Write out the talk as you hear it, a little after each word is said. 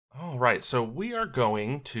right, so we are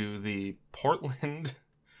going to the Portland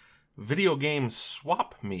Video Game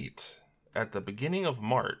Swap Meet at the beginning of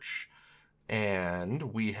March.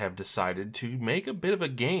 And we have decided to make a bit of a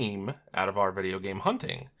game out of our video game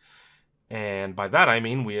hunting. And by that I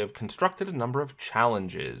mean we have constructed a number of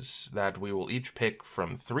challenges that we will each pick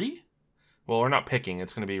from 3. Well, we're not picking,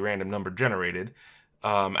 it's going to be random number generated.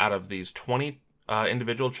 Out of these 20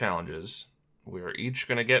 individual challenges, we're each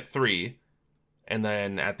going to get 3. And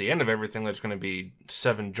then at the end of everything, there's going to be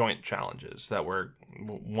 7 joint challenges that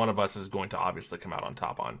one of us is going to obviously come out on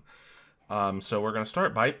top on. So we're going to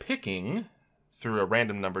start by picking through a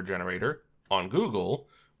random number generator on Google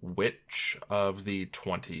which of the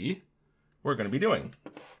 20 we're going to be doing.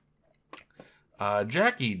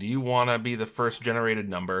 Jackie, do you want to be the first generated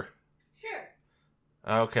number? Sure.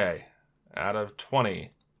 Okay. Out of 20.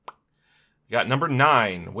 You got number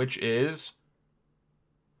 9, which is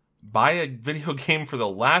buy a video game for the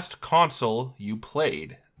last console you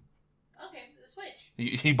played. Okay, the Switch.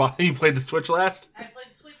 You played the Switch last? I played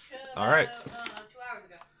the Switch all right. 2 hours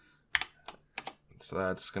ago. So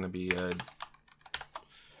that's going to be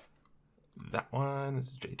that one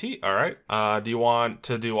is JT. All right. Do you want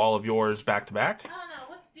to do all of yours back to back? Oh,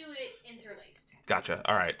 no, let's do it interlaced. Gotcha.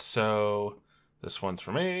 All right. So this one's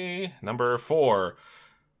for me. Number 4.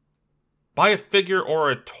 Buy a figure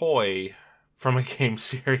or a toy from a game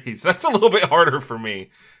series. That's a little bit harder for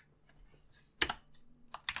me.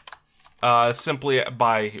 Simply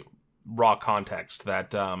by raw context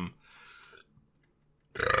that,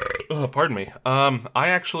 pardon me. I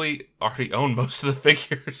actually already own most of the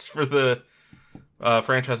figures for the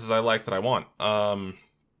franchises I like that I want.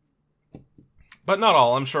 But not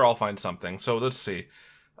all. I'm sure I'll find something. So let's see.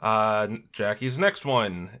 Jackie's next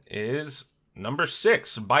one is number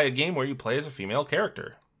 6. Buy a game where you play as a female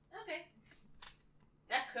character. Okay.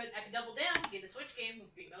 I could double down, get the Switch game with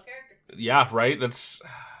a female character. Yeah, right? That's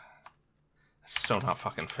so not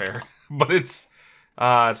fucking fair. But it's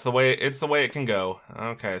the way it can go.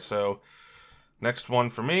 Okay, so next one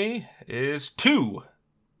for me is 2.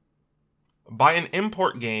 Buy an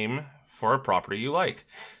import game for a property you like.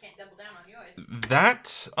 I can't double down on yours.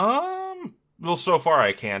 That well, so far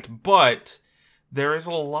I can't, but there is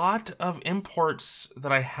a lot of imports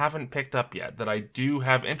that I haven't picked up yet that I do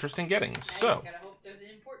have interest in getting. So I gotta hope there's an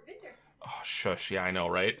import vendor. Oh, shush. Yeah, I know,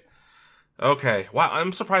 right? Okay. Wow,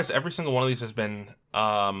 I'm surprised every single one of these has been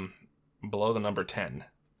below the number 10.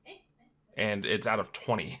 And it's out of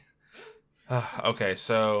 20. Okay,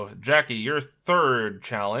 so, Jackie, your third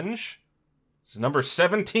challenge is number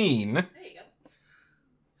 17. There you go.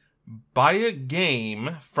 Buy a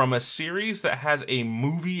game from a series that has a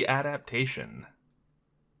movie adaptation.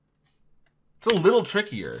 It's a little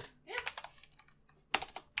trickier. Yeah.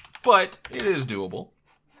 But it is doable.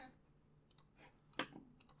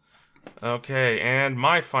 Okay, and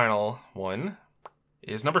my final one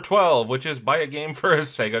is number 12, which is buy a game for a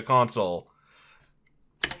Sega console.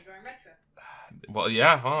 Are you going retro? Well,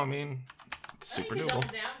 yeah, well, I mean, it's super you doable. double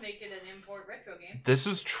down, make it an import retro game. This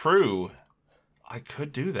is true. I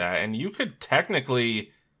could do that, and you could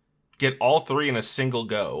technically get all 3 in a single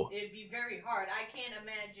go. It'd be very hard. I can't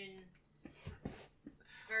imagine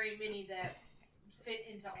very many that fit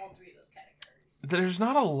into all 3 of those categories. There's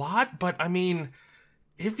not a lot, but I mean,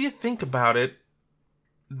 if you think about it,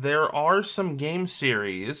 there are some game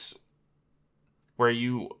series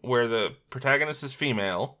where the protagonist is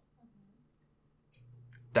female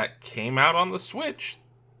that came out on the Switch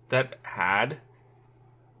that had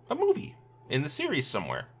a movie in the series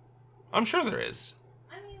somewhere. I'm sure there is.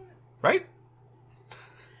 I mean... Right?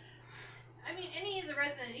 I mean, any of the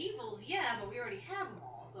Resident Evils, yeah, but we already have them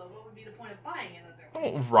all, so what would be the point of buying another one?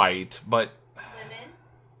 Oh, right, but... Lemon?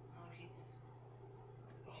 Oh,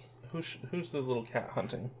 Who's the little cat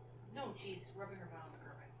hunting? No, she's rubbing her butt on the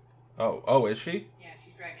carpet. Oh, is she? Yeah,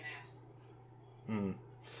 she's dragging ass.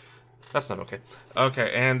 That's not okay.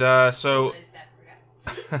 Okay, and so...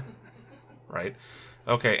 Right.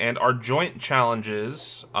 Okay, and our joint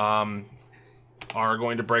challenges are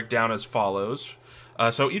going to break down as follows.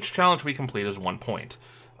 So each challenge we complete is 1 point.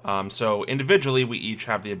 So individually, we each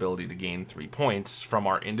have the ability to gain 3 points from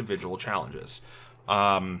our individual challenges.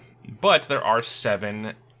 But there are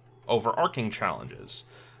 7 overarching challenges.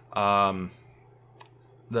 7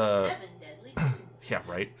 deadly sins. Yeah,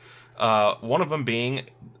 right. One of them being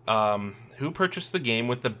who purchased the game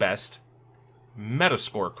with the best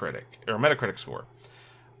Metacritic score.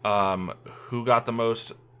 Who got the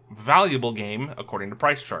most valuable game according to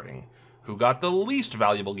price charting? Who got the least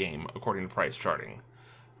valuable game according to price charting?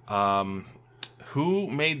 Who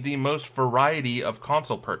made the most variety of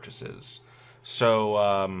console purchases?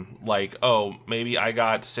 So, like, oh, maybe I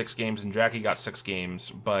got 6 games and Jackie got 6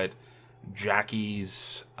 games, but Jackie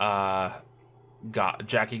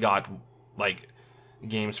got like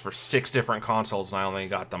games for 6 different consoles, and I only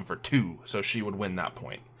got them for 2, so she would win that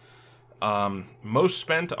point. Most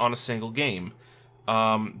spent on a single game.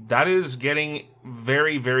 That is getting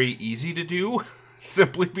very, very easy to do,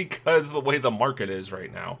 simply because of the way the market is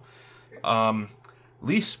right now.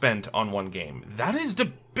 Least spent on one game. That is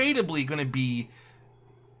debatably going to be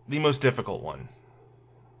the most difficult one.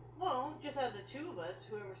 Well, just out of the two of us,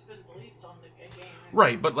 whoever spent the least on the game.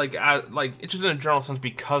 Right, but like it's just in a general sense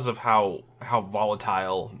because of how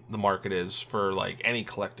volatile the market is for like any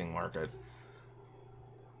collecting market.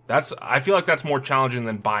 I feel like that's more challenging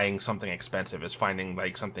than buying something expensive, is finding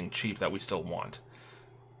like something cheap that we still want.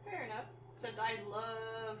 Fair enough. Since I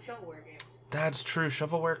love shovelware games. That's true.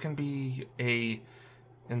 Shovelware can be a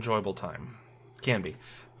enjoyable time. Can be.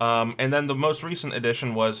 And then the most recent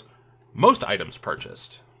addition was most items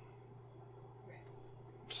purchased.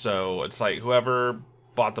 So it's like whoever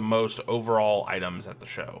bought the most overall items at the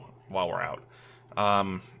show while we're out.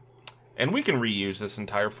 And we can reuse this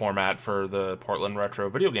entire format for the Portland Retro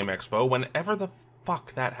Video Game Expo whenever the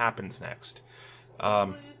fuck that happens next.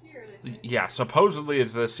 Yeah, supposedly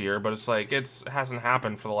it's this year, but it's like it hasn't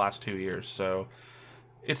happened for the last 2 years, so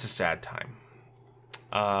it's a sad time.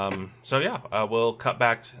 So yeah, we'll cut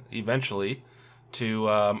back eventually to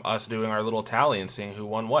us doing our little tally and seeing who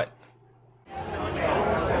won what.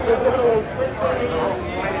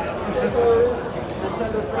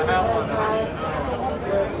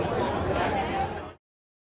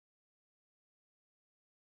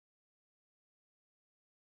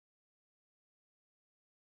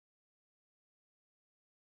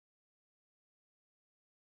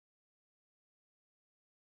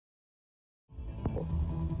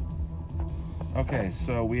 Okay,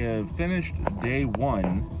 so we have finished day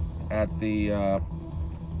 1 at the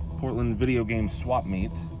Portland Video Game Swap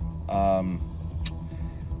Meet.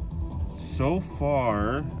 So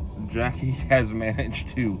far, Jackie has managed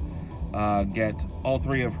to get all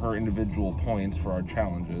 3 of her individual points for our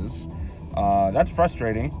challenges. That's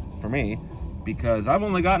frustrating for me because I've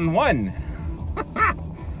only gotten 1.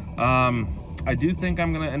 I do think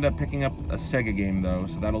I'm going to end up picking up a Sega game though,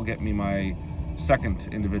 so that'll get me my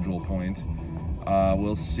 2nd individual point.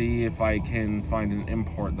 We'll see if I can find an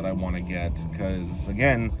import that I want to get, because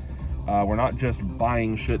again, we're not just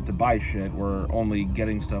buying shit to buy shit, we're only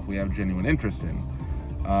getting stuff we have genuine interest in.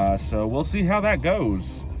 So we'll see how that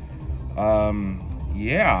goes.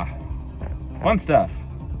 Yeah, fun stuff.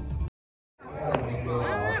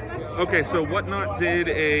 Okay, so Whatnot did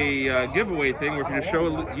a giveaway thing where if you just show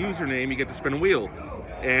a username, you get to spin a wheel.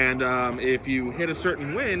 And if you hit a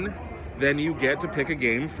certain win, then you get to pick a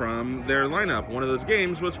game from their lineup. One of those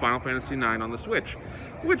games was Final Fantasy IX on the Switch,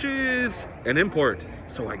 which is an import.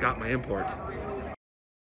 So I got my import.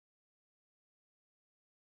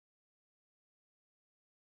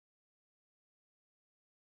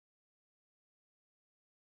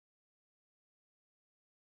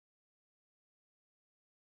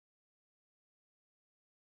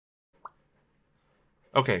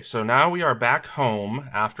 Okay, so now we are back home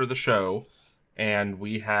after the show, and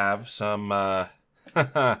we have some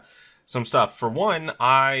some stuff. For one,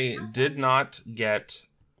 I did not get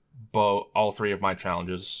all 3 of my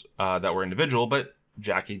challenges that were individual, but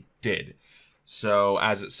Jackie did. So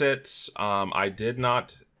as it sits, I did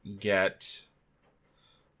not get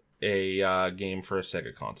a game for a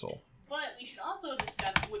Sega console. But we should also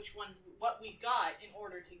discuss what we got in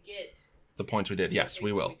order to get the points we did. Yes,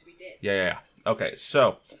 we will. We did. Yeah. Okay,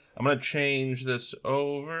 so I'm going to change this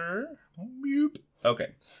over. Okay.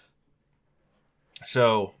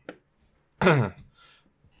 So,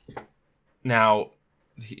 now,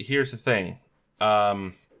 here's the thing.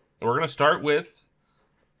 We're going to start with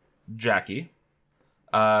Jackie.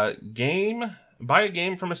 Buy a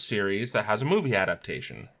game from a series that has a movie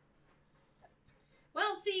adaptation.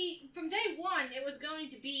 Well, see, from day 1, it was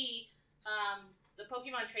going to be the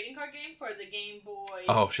Pokemon trading card game for the Game Boy.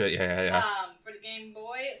 Oh, shit, yeah. For the Game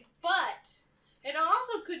Boy. But it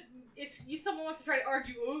also could, if someone wants to try to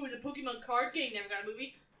argue, oh, the Pokemon card game never got a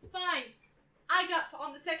movie, fine. I got,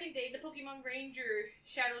 on the 2nd day, the Pokemon Ranger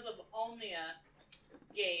Shadows of Almia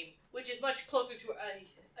game, which is much closer to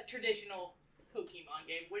a traditional Pokemon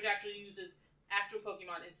game, which actually uses actual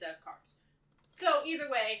Pokemon instead of cards. So, either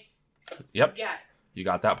way, yep, got it. You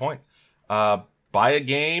got that point. Buy a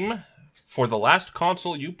game for the last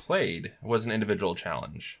console you played was an individual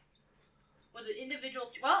challenge. Was it individual?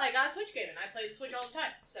 Well, I got a Switch game, and I play the Switch all the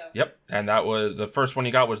time, so... Yep, and that was... The first one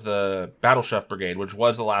you got was the Battle Chef Brigade, which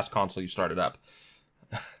was the last console you started up.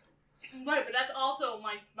 Right, but that's also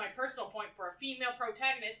my personal point for a female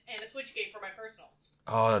protagonist and a Switch game for my personals.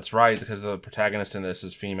 Oh, that's right, because the protagonist in this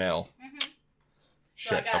is female. Mm-hmm. Shit,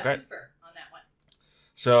 so I got okay. a twofer on that one.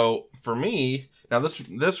 So, for me, now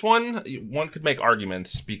this one could make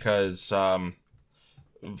arguments because,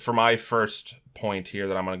 for my first point here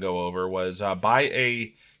that I'm going to go over was buy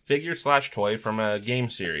a figure/toy from a game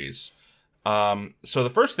series. So the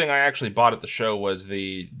first thing I actually bought at the show was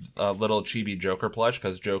the little chibi Joker plush,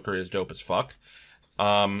 because Joker is dope as fuck.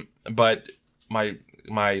 But my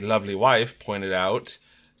lovely wife pointed out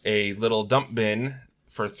a little dump bin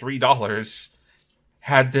for $3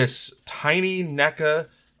 had this tiny NECA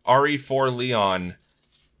RE4 Leon.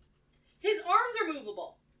 His arms are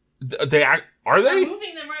movable. Are they? I'm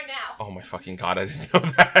moving them right now. Oh my fucking god, I didn't know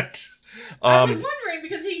that. I was wondering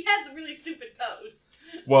because he has really stupid toes.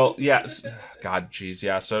 Well, yeah. God, jeez,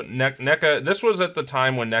 yeah. So NECA, this was at the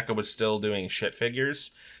time when NECA was still doing shit figures.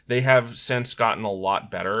 They have since gotten a lot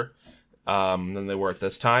better than they were at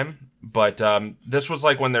this time. But this was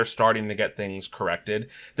like when they're starting to get things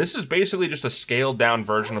corrected. This is basically just a scaled down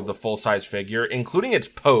version of the full-size figure, including its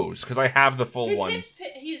pose, because I have the full one.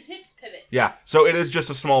 His hips pivot. Yeah, so it is just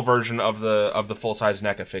a small version of the full-size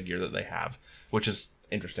NECA figure that they have, which is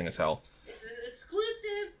interesting as hell. It's an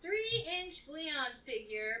exclusive 3-inch Leon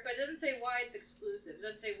figure, but it doesn't say why it's exclusive. It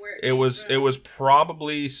doesn't say where it was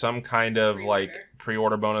probably some kind of pre-order. like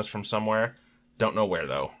pre-order bonus from somewhere. Don't know where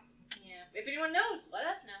though. Yeah, if anyone knows, let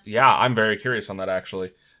us know. Yeah, I'm very curious on that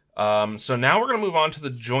actually. So now we're gonna move on to the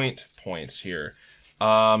joint points here. That's.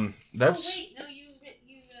 Oh wait, no,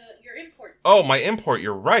 your import. Oh, my import.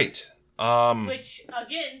 You're right. Which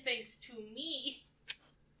again, thanks to me.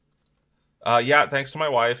 Yeah, thanks to my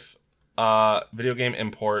wife. Video game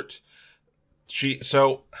import.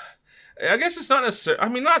 So I guess it's not necessarily, I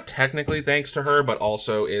mean, not technically thanks to her, but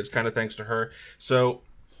also is kind of thanks to her. So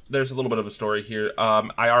there's a little bit of a story here.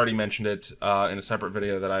 I already mentioned it in a separate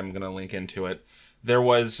video that I'm going to link into it. There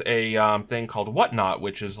was a thing called Whatnot,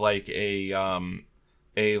 which is like a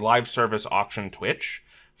live service auction Twitch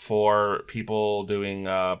for people doing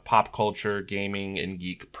pop culture, gaming, and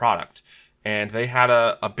geek product. And they had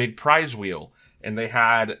a big prize wheel. And they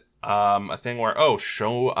had a thing where,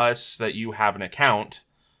 show us that you have an account,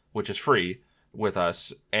 which is free, with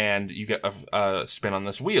us, and you get a spin on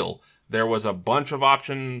this wheel. There was a bunch of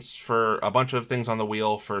options for a bunch of things on the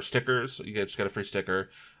wheel for stickers. You just get a free sticker.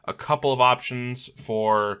 A couple of options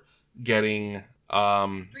for getting... 3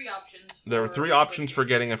 options. There were 3 options for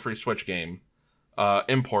getting a free Switch game.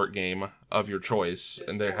 Import game of your choice.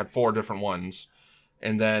 And they had 4 different ones.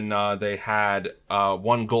 And then they had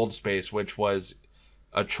 1 gold space, which was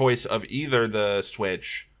a choice of either the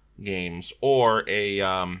Switch games or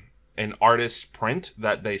an artist's print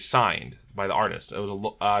that they signed by the artist. It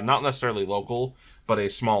was not necessarily local, but a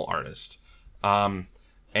small artist.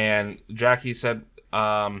 And Jackie said,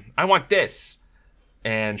 I want this.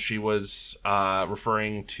 And she was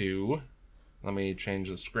referring to... Let me change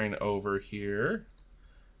the screen over here.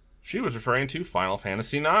 She was referring to Final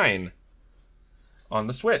Fantasy IX on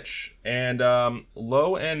the Switch. And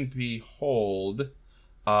lo and behold,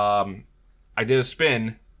 I did a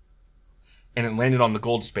spin, and it landed on the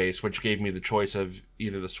gold space, which gave me the choice of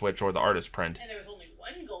either the Switch or the artist print. And there was only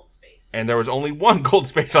 1 gold space. And there was only 1 gold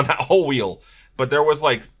space on that whole wheel. But there was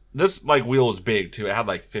like, this like wheel was big too. It had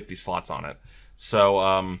like 50 slots on it.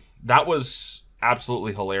 So that was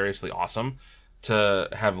absolutely hilariously awesome to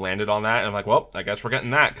have landed on that. And I'm like, well, I guess we're getting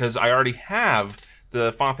that, because I already have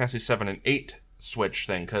the Final Fantasy 7 and 8 Switch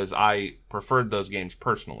thing, because I preferred those games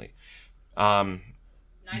personally. Nice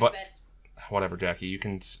but bet. whatever, Jackie, you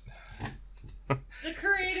can... The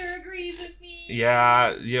creator agrees with me.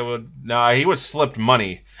 Yeah, well, no, he was slipped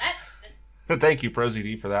money. Thank you,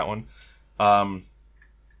 ProZD, for that one.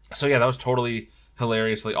 So yeah, that was totally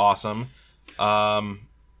hilariously awesome.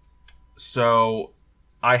 So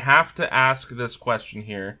I have to ask this question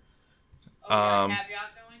here. Caveat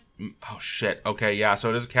going? Oh shit. Okay, yeah,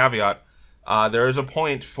 so it is a caveat. There is a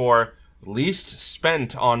point for least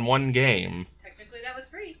spent on one game. Technically that was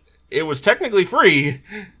free. It was technically free.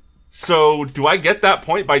 So do I get that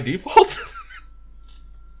point by default?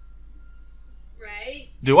 Right?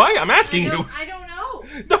 Do I? I'm asking you. I don't know.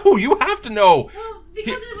 No, you have to know. Well,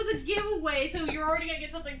 because it was a giveaway, so you're already going to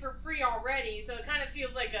get something for free already, so it kind of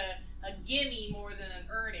feels like a gimme more than an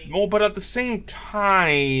earning. Well, but at the same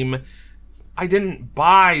time, I didn't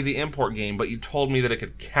buy the import game, but you told me that it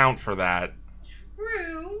could count for that.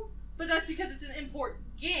 True, but that's because it's an import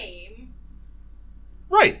game.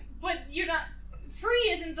 Right. But you're not...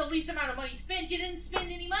 Free isn't the least amount of money spent. You didn't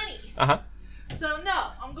spend any money. Uh-huh. So no,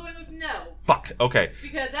 I'm going with no. Fuck. Okay.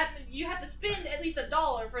 Because that you have to spend at least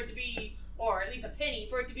 $1 for it to be, or at least a penny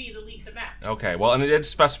for it to be the least amount. Okay. Well, and it did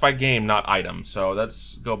specify game, not item. So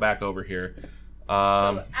let's go back over here.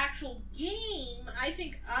 So actual game, I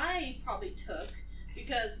think I probably took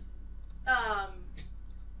because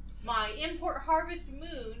my Import Harvest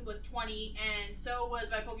Moon was 20, and so was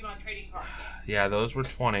my Pokemon Trading Card game. Yeah, those were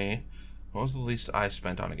 20. What was the least I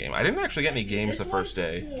spent on a game? I didn't actually get any games the first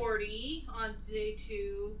day. 40 on day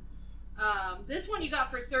 2. This one you got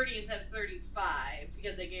for 30 instead of 35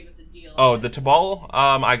 because they gave us a deal. Oh, the Tobal,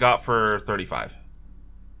 I got for 35.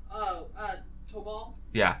 Oh, Tobal?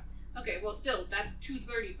 Yeah. Okay, well, still, that's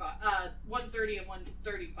 235. 130 and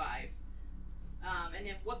 135. And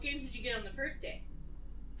then what games did you get on the first day?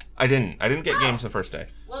 I didn't get games the first day.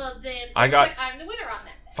 Well, then I'm the winner on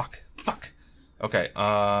that. Fuck. Okay.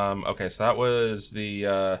 Okay. So that was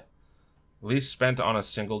the least spent on a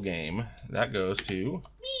single game. That goes to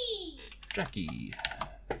Me. Jackie.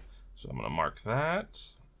 So I'm gonna mark that.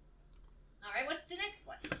 All right. What's the next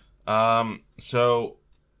one? So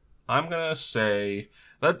I'm gonna say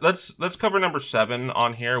let's cover number 7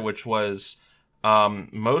 on here, which was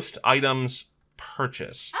most items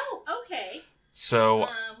purchased. Oh, okay. So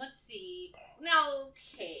let's see. Now,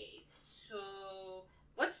 okay. So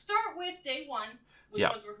let's start with day 1. Which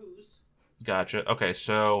ones were whose? Gotcha. Okay,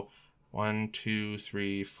 so 1, 2,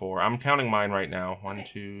 3, 4. I'm counting mine right now. 1,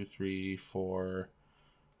 2, 3, 4,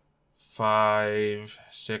 5,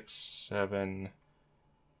 6, 7,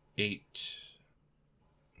 8,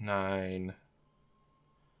 9,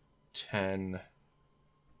 10.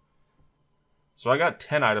 So I got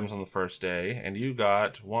 10 items on the first day, and you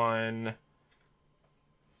got 1.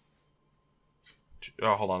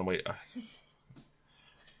 Oh, hold on, wait.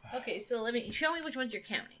 Okay, so show me which ones you're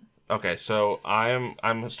counting. Okay, so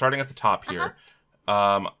I'm starting at the top here.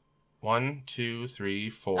 1, 2, 3,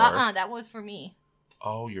 4. That was for me.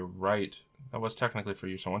 Oh, you're right. That was technically for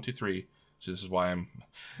you. So 1, 2, 3. So this is why I'm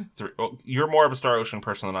 3. Well, you're more of a Star Ocean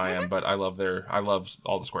person than I am, but I love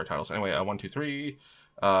all the Square titles. Anyway, 1, 2, 3,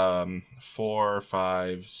 4,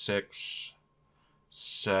 5, 6,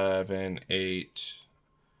 7, 8,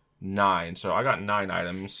 9. So I got 9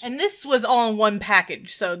 items. And this was all in one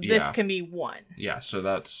package, so this can be 1. Yeah, so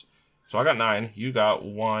I got 9. You got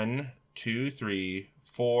 1, 2, 3,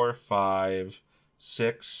 4, 5,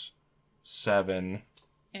 6, 7,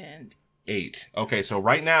 and 8. Okay, so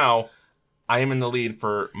right now I am in the lead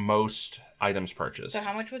for most items purchased. So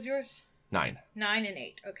how much was yours? 9. 9 and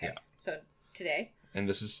 8. Okay. Yeah. So today. And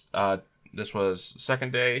this was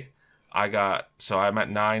second day. I'm at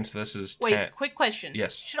 9, so this is 10. Wait, quick question.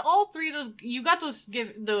 Yes. Should all 3 of those you got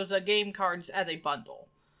those game cards as a bundle?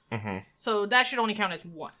 Mm-hmm. So that should only count as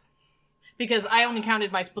 1. Because I only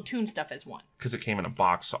counted my Splatoon stuff as 1. Because it came in a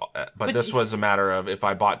box, but this was a matter of if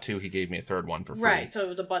I bought 2, he gave me a third one for free. Right, so it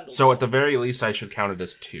was a bundle. So at the very least, I should count it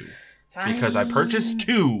as 2. Fine. Because I purchased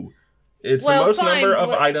 2. It's the most number of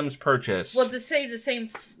items purchased. Well, to say the same,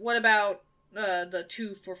 what about the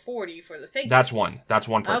 2 for 40 for the figures? That's 1. That's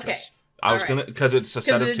 1 purchase. Okay. I was gonna, because it's a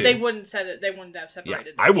set of 2. They wouldn't have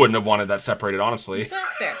separated. Yeah, I wouldn't have wanted that separated, honestly.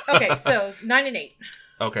 Fair. Okay, so 9 and 8.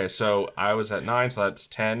 Okay, so I was at 9, so that's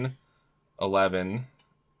 10, 11,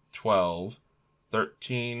 12,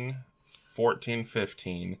 13, 14,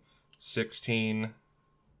 15, 16.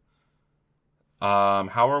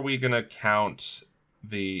 How are we gonna count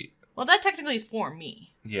the... Well, that technically is for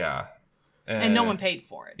me. Yeah. And no one paid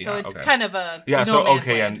for it. So it's kind of a... Yeah, no man's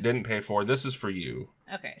land. and didn't pay for it. This is for you.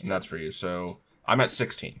 Okay. And that's for you. So I'm at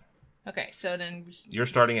 16. Okay, so then... You're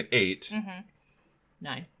starting at 8. Mm-hmm.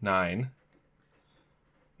 9. 9.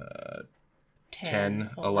 10,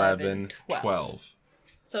 11, 12.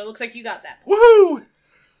 So it looks like you got that. Woohoo!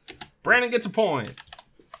 Brandon gets a point.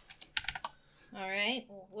 All right.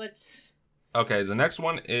 Well, what's... Okay, the next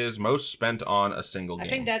one is most spent on a single game. I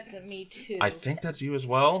think that's me too. I think that's you as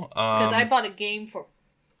well. Because I bought a game for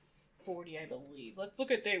 40, I believe. Let's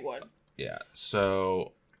look at day 1. Yeah,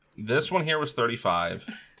 so this one here was 35.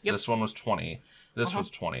 Yep. This one was 20. This was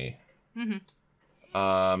 20.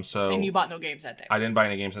 Mm-hmm. So and you bought no games that day. I didn't buy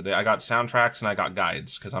any games that day. I got soundtracks and I got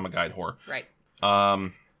guides because I'm a guide whore. Right.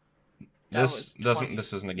 This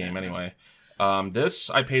isn't a game anyway. This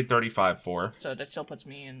I paid 35 for. So that still puts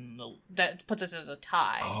me in that puts us as a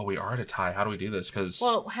tie. Oh, we are at a tie. How do we do this? Because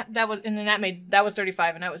that was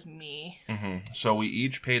 35 and that was me. Mm-hmm. So we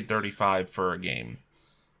each paid 35 for a game.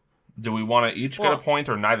 Do we want to each get a point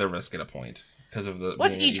or neither of us get a point because of the?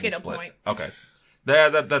 Let's each get a point. Okay.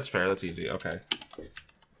 That's fair. That's easy. Okay.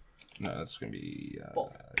 No, that's gonna be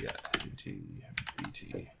both. Yeah, BT.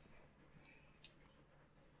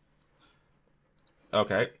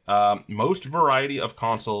 Okay. Most variety of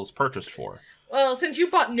consoles purchased for. Well, since you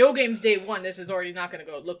bought no games day one, this is already not going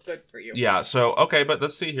to look good for you. Yeah, so, okay, but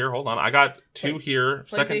let's see here. Hold on. I got 2 here.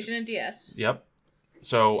 PlayStation and DS. Yep.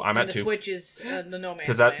 So I'm and at the 2. Switch is the No Man's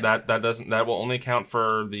Because that will only count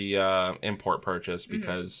for the import purchase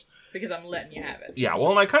because... Because I'm letting you have it. Yeah,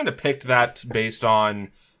 well, and I kind of picked that based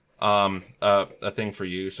on a thing for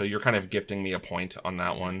you, so you're kind of gifting me a point on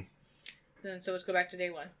that one. Then so let's go back to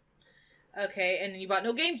day one. Okay, and you bought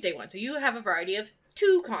no games day one, so you have a variety of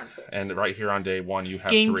 2 consoles. And right here on day 1, you have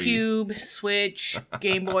GameCube, 3. Switch,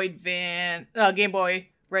 Game Boy Advance, Game Boy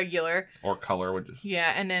regular, or color, which is...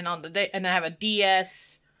 Yeah, and then on the day, and I have a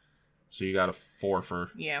DS. So you got a 4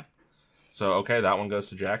 for... Yeah. So okay, that one goes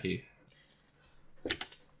to Jackie.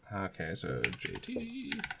 Okay, so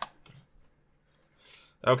JT.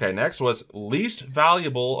 Okay, next was least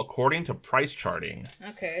valuable according to price charting.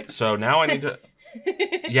 Okay. So now I need to...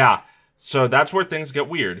 Yeah. So that's where things get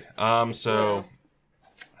weird. So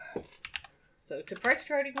to price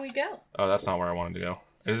charting we go. Oh, that's not where I wanted to go.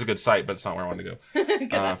 It is a good site, but it's not where I wanted to go.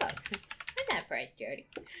 Because I thought, I'm not price charting.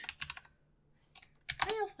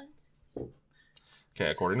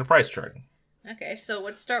 Okay, according to price charting. Okay, so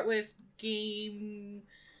let's start with game...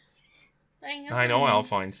 I know I'll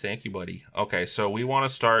find. Thank you, buddy. Okay, so we want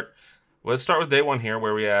to start... Let's start with day 1 here,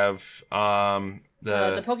 where we have the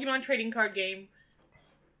Pokemon trading card game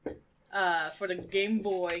for the Game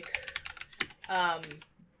Boy,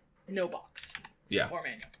 no box. Yeah. Or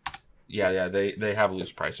manual. Yeah, they have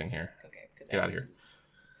loose pricing here. Okay. Get out of here.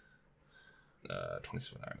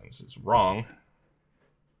 27 items is wrong.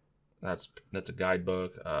 That's a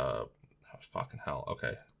guidebook. Fucking hell.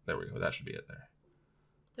 Okay, there we go. That should be it there.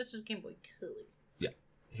 This is Game Boy Color. Yeah,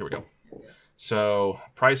 here we go. So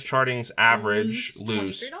price charting's average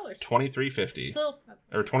loose $23.50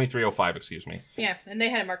 or $23.05, excuse me. Yeah, and they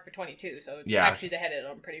had it marked for 22, so yeah, actually they had it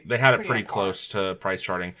on pretty. They had it pretty close to price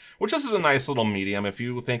charting, which this is a nice little medium. If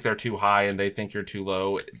you think they're too high and they think you're too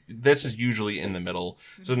low, this is usually in the middle.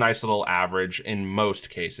 It's a nice little average in most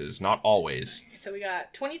cases, not always. So we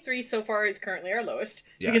got 23 so far is currently our lowest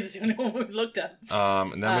because it's the only one we've looked up.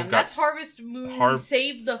 And then we've got that's Harvest Moon,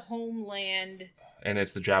 Save the Homeland. And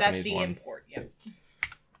it's the Japanese one. That's the import, yep.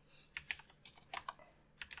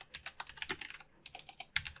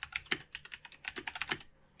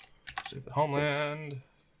 Save the Homeland.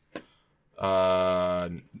 Oh,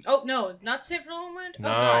 no. Not Save the Homeland? No.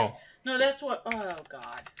 Oh, God. No, that's what... Oh,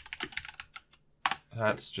 God.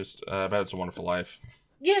 That's just... I bet It's a Wonderful Life.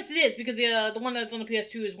 Yes, it is, because the one that's on the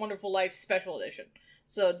PS2 is Wonderful Life Special Edition.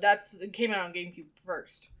 So it came out on GameCube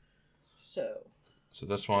first. So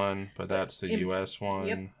this one, but that's the US one.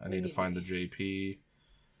 Yep. I need to find the JP.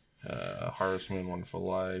 Harvest Moon, Wonderful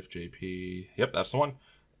Life, JP. Yep, that's the one.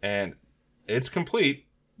 And it's complete.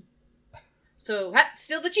 So,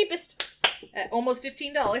 still the cheapest. At almost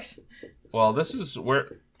 $15. Well, this is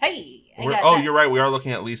where... Hey! You're right. We are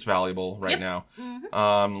looking at least valuable right now.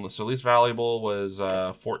 Mm-hmm. So least valuable was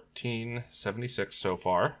 $14.76 so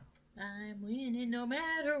far. I'm winning no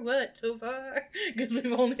matter what so far. Because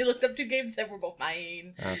we've only looked up 2 games that were both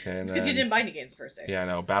mine. Okay, because you didn't buy any games the first day. Yeah,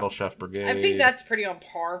 no. Battle Chef Brigade. I think that's pretty on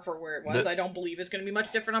par for where it was. I don't believe it's going to be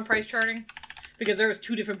much different on price charting. Because there was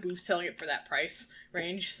 2 different booths selling it for that price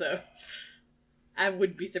range. So I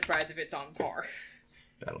wouldn't be surprised if it's on par.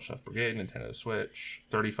 Battle Chef Brigade, Nintendo Switch,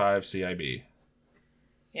 35 CIB.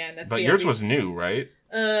 Yeah, and that's But CIB. yours was new, right?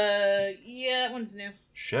 Yeah, that one's new.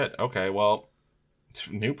 Shit. Okay, well...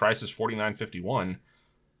 New price is $49.51.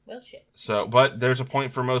 Well, shit. So, but there's a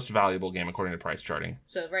point for most valuable game according to price charting.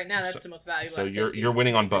 So right now that's the most valuable. So you're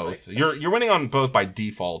winning on both. You're winning on both by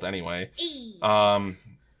default anyway. Now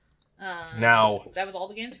that was all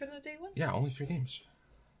the games for the day one. Yeah, only 3 games.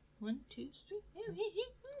 1, 2, 3.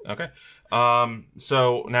 Okay.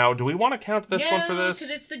 So now, do we want to count this one for this?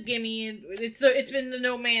 Because it's the gimme. It's been the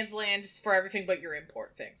no man's land for everything but your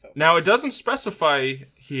import thing. So now it doesn't specify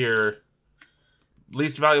here.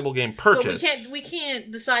 Least valuable game purchase. But we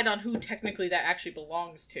can't decide on who technically that actually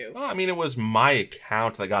belongs to. Well, I mean, it was my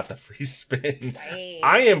account that got the free spin. Dang.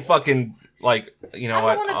 I am fucking, like, you know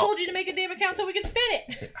what? I'm the one that told you to make a damn account so we can spin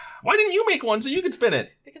it. Why didn't you make one so you could spin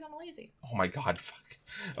it? Because I'm lazy. Oh my god, fuck.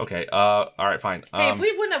 Okay, alright, fine. Hey, if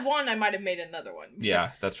we wouldn't have won, I might have made another one.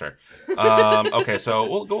 Yeah, that's fair. Okay, so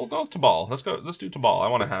we'll go to ball. Let's do to ball. I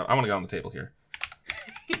want to go on the table here.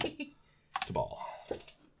 To ball.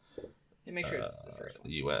 Make sure it's the first one.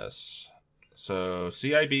 US. So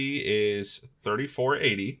CIB is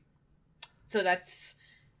 $34.80. So that's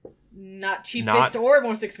not cheapest or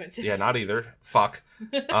most expensive. Yeah, not either. Fuck.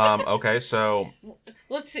 Okay, so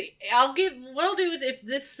let's see. What I'll do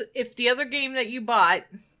is if the other game that you bought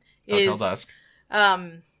is Hotel Dusk.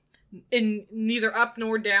 in neither up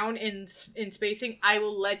nor down in spacing, I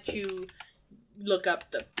will let you look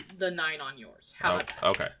up the 9 on yours. How about that?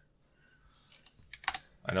 Okay.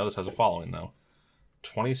 I know this has a following though.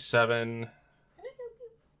 27,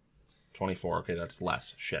 24. Okay, that's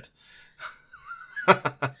less. Shit.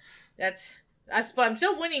 That's but I'm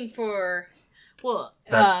still winning for both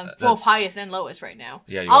that's highest and lowest right now.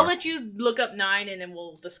 Yeah, I'll let you look up 9 and then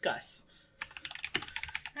we'll discuss.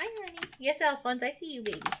 Hi, honey. Yes, Alphonse, I see you,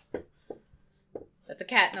 baby. That's a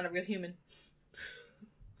cat, not a real human.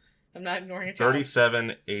 I'm not ignoring a child.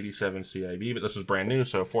 37.87 CIB, but this is brand new,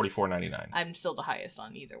 so 44.99. I'm still the highest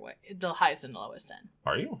on either way. The highest and the lowest then.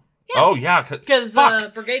 Are you? Yeah. Oh, yeah. Because the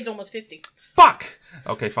brigade's almost 50. Fuck!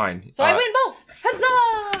 Okay, fine. So I win both!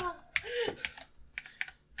 Huzzah!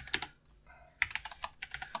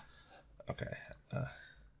 Okay.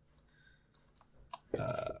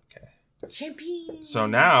 Okay. Champion! So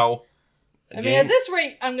now... I mean, at this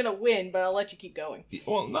rate, I'm gonna win, but I'll let you keep going.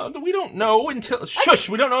 Well, no, we don't know until... Shush!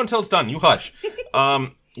 We don't know until it's done. You hush.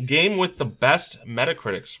 Game with the best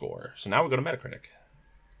Metacritic score. So now we go to Metacritic.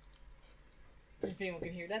 If anyone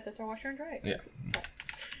can hear that, that's our washer and dryer. Yeah.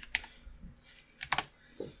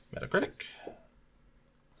 Metacritic.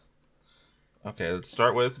 Okay, let's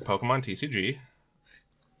start with Pokemon TCG.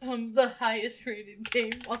 The highest rated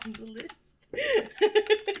game on the list.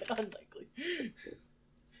 Unlikely.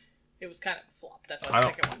 It was kind of a flop. That's why the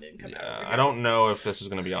second one didn't come out. I don't know if this is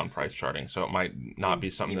going to be on price charting, so it might not be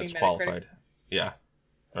something that's qualified. Yeah.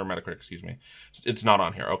 Or Metacritic, excuse me. It's not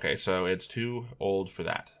on here. Okay, so it's too old for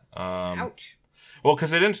that. Ouch. Well, because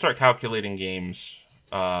they didn't start calculating games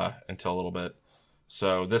until a little bit.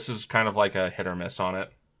 So this is kind of like a hit or miss on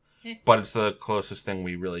it. But it's the closest thing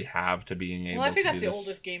we really have to being able to do this. Well, I think that's the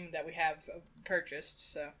oldest game that we have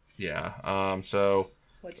purchased, so... Yeah, so...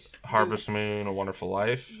 Harvest Moon, A Wonderful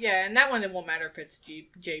Life. Yeah, and that one, it won't matter if it's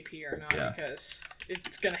JP or not, because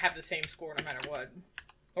it's going to have the same score no matter what.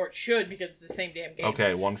 Or it should, because it's the same damn game.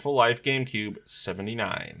 Okay, Wonderful Life, GameCube,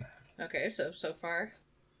 79. Okay, so far...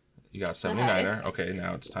 You got 79er. Okay,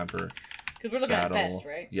 now it's time for because we're looking at best,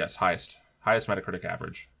 right? Yes, highest Metacritic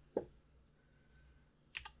average.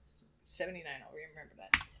 79, I'll remember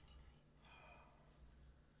that.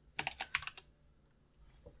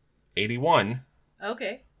 81.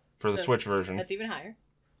 Okay. For the Switch version. That's even higher.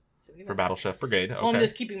 71. For Battle Chef Brigade. Okay. Well, I'm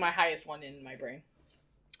just keeping my highest one in my brain.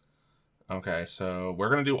 Okay, so we're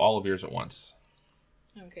going to do all of yours at once.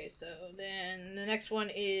 Okay, so then the next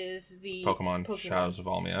one is the Pokemon. Shadows of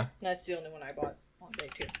Almia. That's the only one I bought on day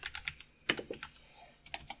 2.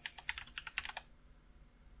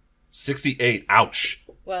 68. Ouch.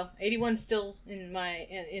 Well, 81's still in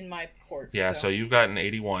my court. Yeah, so you've got an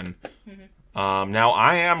 81. Mm-hmm. Now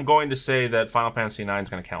I am going to say that Final Fantasy IX is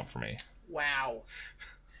going to count for me. Wow.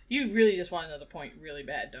 You really just want another point really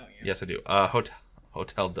bad, don't you? Yes, I do.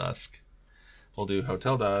 Hotel Dusk. We'll do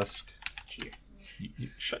Hotel Dusk. Cheer. You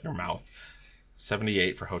shut your mouth.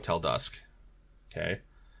 78 for Hotel Dusk. Okay.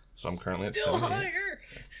 So I'm currently at 78. Higher.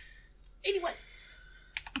 81.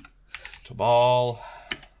 To Ball.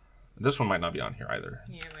 This one might not be on here either.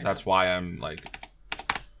 Yeah, that's why I'm like...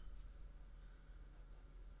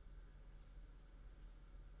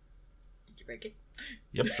 Did you break it?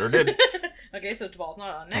 Yep, sure did. Okay, so To Ball's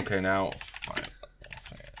not on there. Okay, now...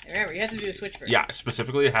 Remember, you have to do the Switch version. Yeah,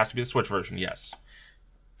 specifically it has to be the Switch version, yes.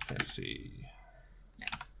 Let's see...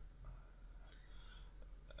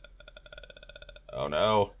 Oh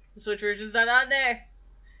no. The Switch version's not on there.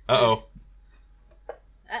 Uh-oh.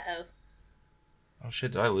 Uh-oh. Oh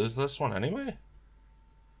shit, did I lose this one anyway?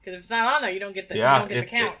 Because if it's not on there, you don't get the, the count.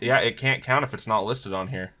 It can't count if it's not listed on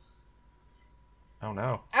here. Oh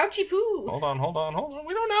no. Ouchie poo! Hold on.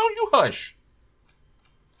 We don't know, you hush!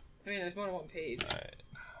 I mean, there's more than one page. Alright.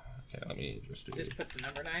 Okay, let me just do... Just put the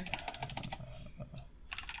number 9.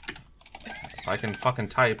 If I can fucking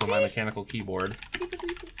type with my mechanical keyboard.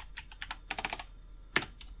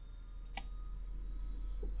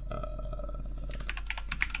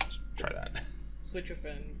 Let's try that. Switch with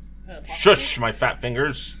an... Shush, my fat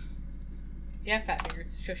fingers! Yeah, fat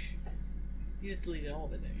fingers. Shush. You just deleted all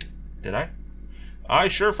of it, didn't you? Did I? I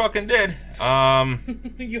sure fucking did.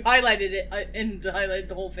 You highlighted it and highlighted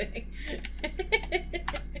the whole thing.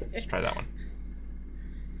 Let's try that one.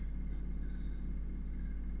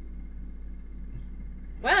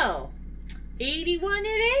 Well, 81 it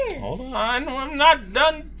is. Hold on, I'm not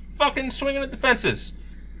done fucking swinging at the fences.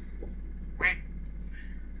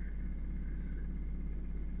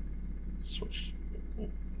 Switch. Oh,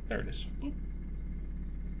 there it is. Boop.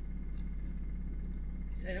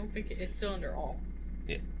 I don't think it's still under all.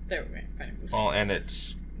 Yeah. There we go. Finally moved. Well, and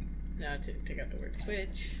it's... Now to take out the word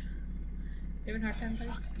Switch. You having a hard time,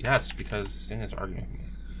 buddy? Yes, because this thing is arguing with me.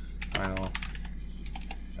 Final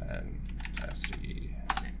Fantasy.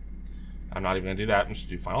 I'm not even going to do that. I'm just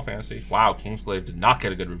going to do Final Fantasy. Wow, Kingsglaive did not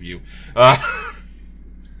get a good review.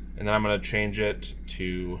 And then I'm going to change it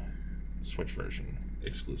to Switch version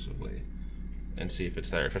exclusively. And see if it's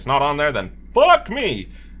there. If it's not on there, then fuck me!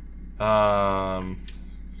 So,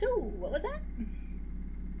 what was that?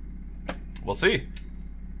 We'll see.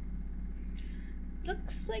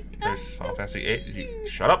 Looks like There's Final Fantasy 8.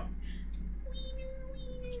 Shut up.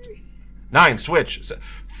 9, Switch.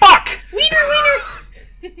 Fuck! Wiener!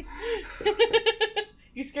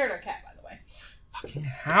 You scared our cat, by the way. Fucking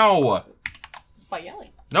how? By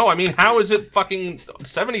yelling. No, I mean, how is it fucking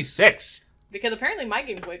 76? Because apparently my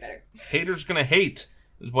game's way better. Haters gonna hate,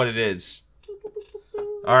 is what it is.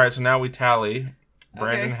 Alright, so now we tally.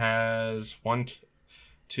 Brandon has 1,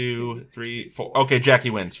 2, 3, 4. Okay, Jackie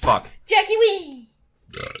wins. Fuck. Jackie wins!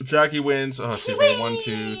 Jackie wins. Oh, excuse me. 1,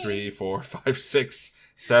 2, 3, 4, 5, 6,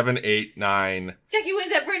 7, 8, 9. Jackie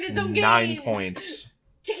wins at Brandon's own game! 9 points.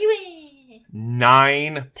 Jackie wins!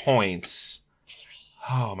 9 points.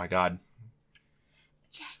 Oh my god.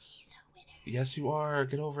 Jackie's a winner. Yes, you are.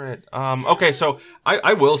 Get over it. Okay, so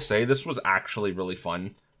I will say this was actually really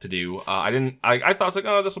fun to do. I thought, it's like,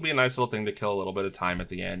 oh, this will be a nice little thing to kill a little bit of time at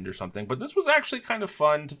the end or something. But this was actually kind of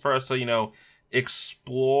fun for us to, you know,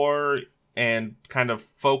 explore and kind of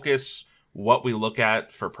focus what we look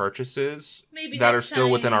at for purchases that are still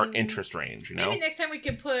within our interest range, you know? Maybe next time we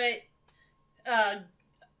could put,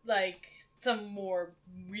 like, some more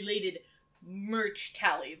related merch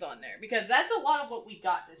tallies on there. Because that's a lot of what we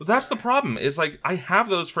got this That's the summer. problem, is, like, I have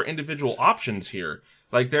those for individual options here.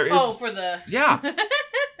 Like, there is... Oh, for the... Yeah.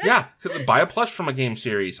 Yeah. Could buy a plush from a game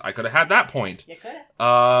series. I could have had that point. You could have.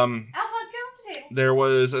 Um... Alphonse, get off the table. There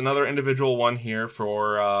was another individual one here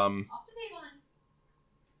for Off the table,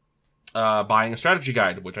 hon. buying a strategy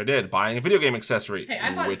guide, which I did. Buying a video game accessory, Hey,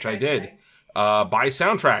 I bought which a I strategy did. guide. Buy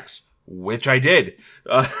soundtracks, which I did.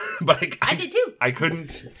 But I did too. I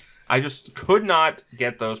couldn't. I just could not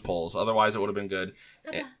get those polls. Otherwise, it would have been good.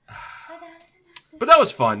 But that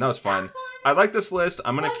was fun. That was fun. I like this list.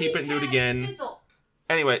 I'm gonna keep it and do it again.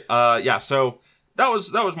 Anyway, yeah. So that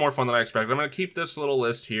was more fun than I expected. I'm gonna keep this little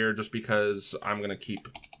list here just because I'm gonna keep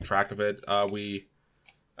track of it. We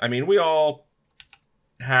all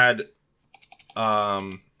had.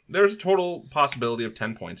 There's a total possibility of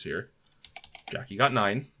 10 points here. Jackie got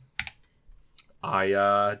 9.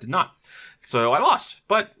 I did not. So I lost.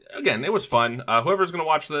 But again, it was fun. Whoever's going to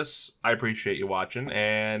watch this, I appreciate you watching.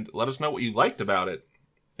 And let us know what you liked about it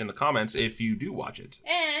in the comments if you do watch it.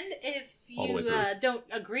 And if you don't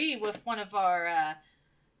agree with one of our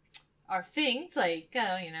things, like,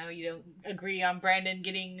 you know, you don't agree on Brandon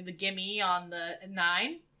getting the gimme on the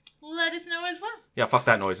 9, let us know as well. Yeah, fuck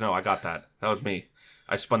that noise. No, I got that. That was me.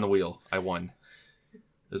 I spun the wheel. I won. It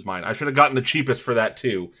was mine. I should have gotten the cheapest for that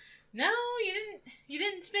too. No, you didn't. You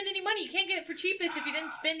didn't spend any money. You can't get it for cheapest if you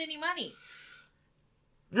didn't spend any money.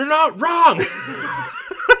 You're not wrong. I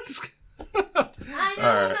know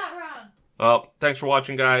I'm not wrong. Well, thanks for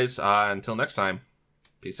watching, guys. Until next time,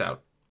 peace out.